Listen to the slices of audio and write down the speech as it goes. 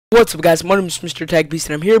What's up guys, my name is MrTechBeast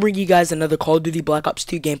and I'm here to bring you guys another Call of Duty Black Ops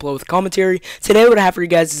 2 gameplay with commentary. Today what I have for you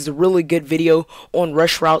guys is a really good video on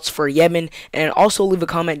rush routes for Yemen, and also leave a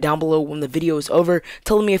comment down below when the video is over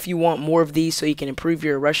telling me if you want more of these so you can improve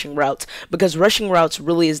your rushing routes, because rushing routes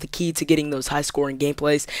really is the key to getting those high scoring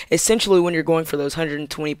gameplays. Essentially when you're going for those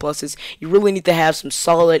 120 pluses, you really need to have some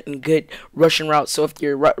solid and good rushing routes. So if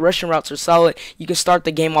your rushing routes are solid, you can start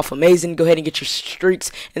the game off amazing, go ahead and get your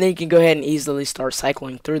streaks, and then you can go ahead and easily start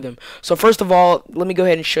cycling through them. So first of all, let me go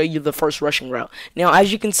ahead and show you the first rushing route. Now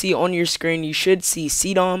as you can see on your screen, you should see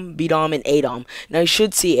CDOM, BDOM, and ADOM. Now you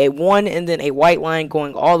should see a 1 and then a white line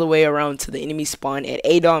going all the way around to the enemy spawn at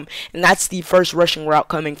ADOM, and that's the first rushing route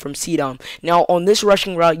coming from CDOM. Now on this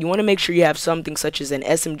rushing route, you want to make sure you have something such as an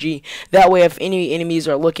SMG. That way if any enemies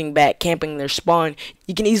are looking back, camping their spawn,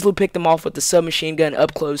 you can easily pick them off with the submachine gun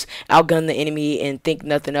up close, outgun the enemy, and think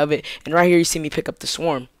nothing of it. And right here you see me pick up the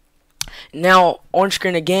swarm. Now on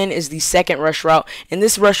screen again is the second rush route, and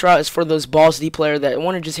this rush route is for those balls deep player that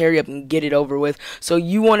want to just hurry up and get it over with. So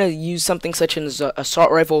you want to use something such as an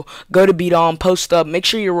assault rifle, go to BDOM, post up, make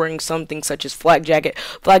sure you're wearing something such as flak jacket.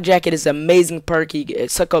 Flak jacket is an amazing perk. You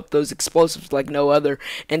suck up those explosives like no other,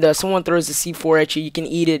 and someone throws a C4 at you, you can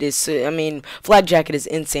eat it. Flak jacket is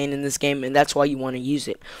insane in this game, and that's why you want to use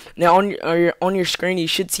it. Now on your screen you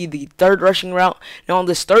should see the third rushing route. Now on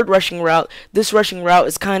this third rushing route, this rushing route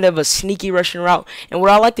is kind of a sneaky rushing route, and what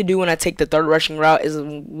I like to do when I take the third rushing route is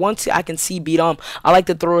once I can see BDOM, I like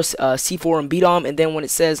to throw a C4 in BDOM, and then when it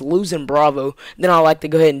says losing Bravo, then I like to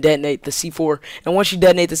go ahead and detonate the C4. And once you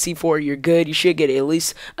detonate the C4, you're good. You should get at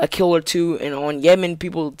least a kill or two, and on Yemen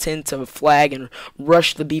people tend to flag and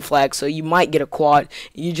rush the B flag, so you might get a quad.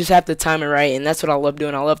 You just have to time it right, and that's what I love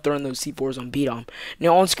doing. I love throwing those C4s on BDOM.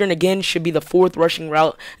 Now on screen again should be the fourth rushing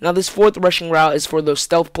route. Now this fourth rushing route is for those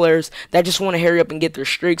stealth players that just want to hurry up and get their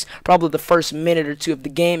streaks. Probably the first minute or two of the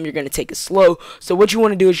game you're going to take it slow. So what you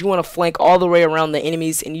want to do is you want to flank all the way around the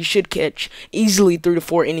enemies, and you should catch easily 3 to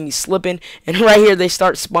 4 enemies slipping. And right here they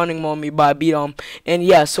start spawning on me by BDOM. And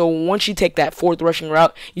yeah, so once you take that fourth rushing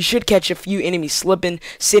route, you should catch a few enemies slipping,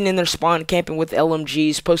 sitting in their spawn, camping with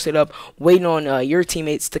LMGs, posted up, waiting on your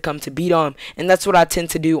teammates to come to BDOM. And that's what I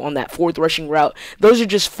tend to do on that fourth rushing route. Those are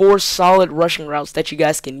just 4 solid rushing routes that you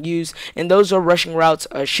guys can use, and those are rushing routes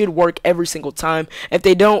should work every single time. If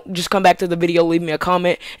they don't, just come back to the video, leave me a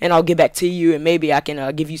comment, and I'll get back to you, and maybe I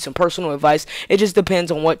can give you some personal advice. It just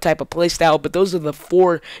depends on what type of playstyle, but those are the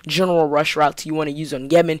 4 general rush routes you want to use on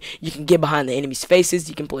Yemen. You can get behind the enemy's faces,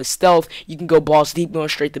 you can play stealth, you can go balls deep going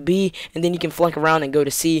straight to B, and then you can flank around and go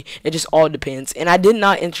to C. It just all depends. And I did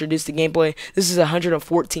not introduce the gameplay. This is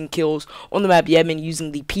 114 kills on the map Yemen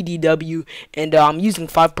using the PDW, and I'm using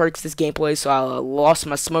 5 perks this gameplay. So I lost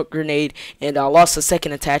my smoke grenade, and I lost a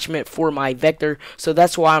second attachment for my vector, so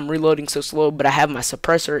that's why I'm reloading so slow. But I have my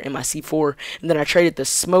suppressor and my C4, and then I traded the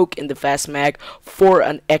smoke and the fast mag for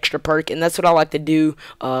an extra perk, and that's what I like to do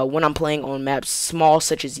when I'm playing on maps small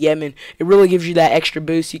such as Yemen. It really gives you that extra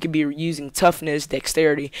boost. You could be using toughness,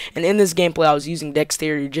 dexterity, and in this gameplay I was using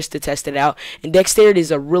dexterity just to test it out. And dexterity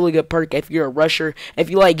is a really good perk if you're a rusher, if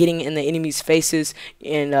you like getting in the enemy's faces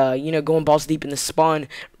and going balls deep in the spawn.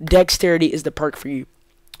 Dexterity is the perk for you.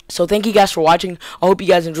 So thank you guys for watching. I hope you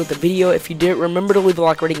guys enjoyed the video. If you did, remember to leave a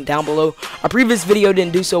like rating down below. Our previous video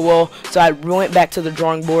didn't do so well, so I went back to the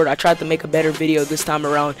drawing board. I tried to make a better video this time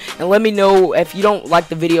around. And let me know if you don't like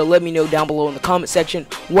the video. Let me know down below in the comment section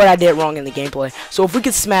what I did wrong in the gameplay. So if we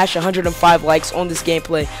could smash 105 likes on this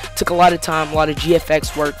gameplay, took a lot of time, a lot of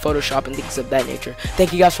GFX work, Photoshop, and things of that nature.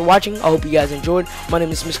 Thank you guys for watching. I hope you guys enjoyed. My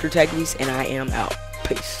name is MrTechBeast, and I am out.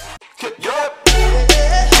 Peace.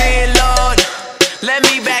 Let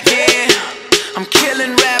me back in. I'm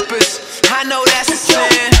killing rappers. I know that's a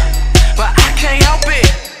sin, but I can't help it.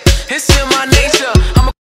 It's in my nature.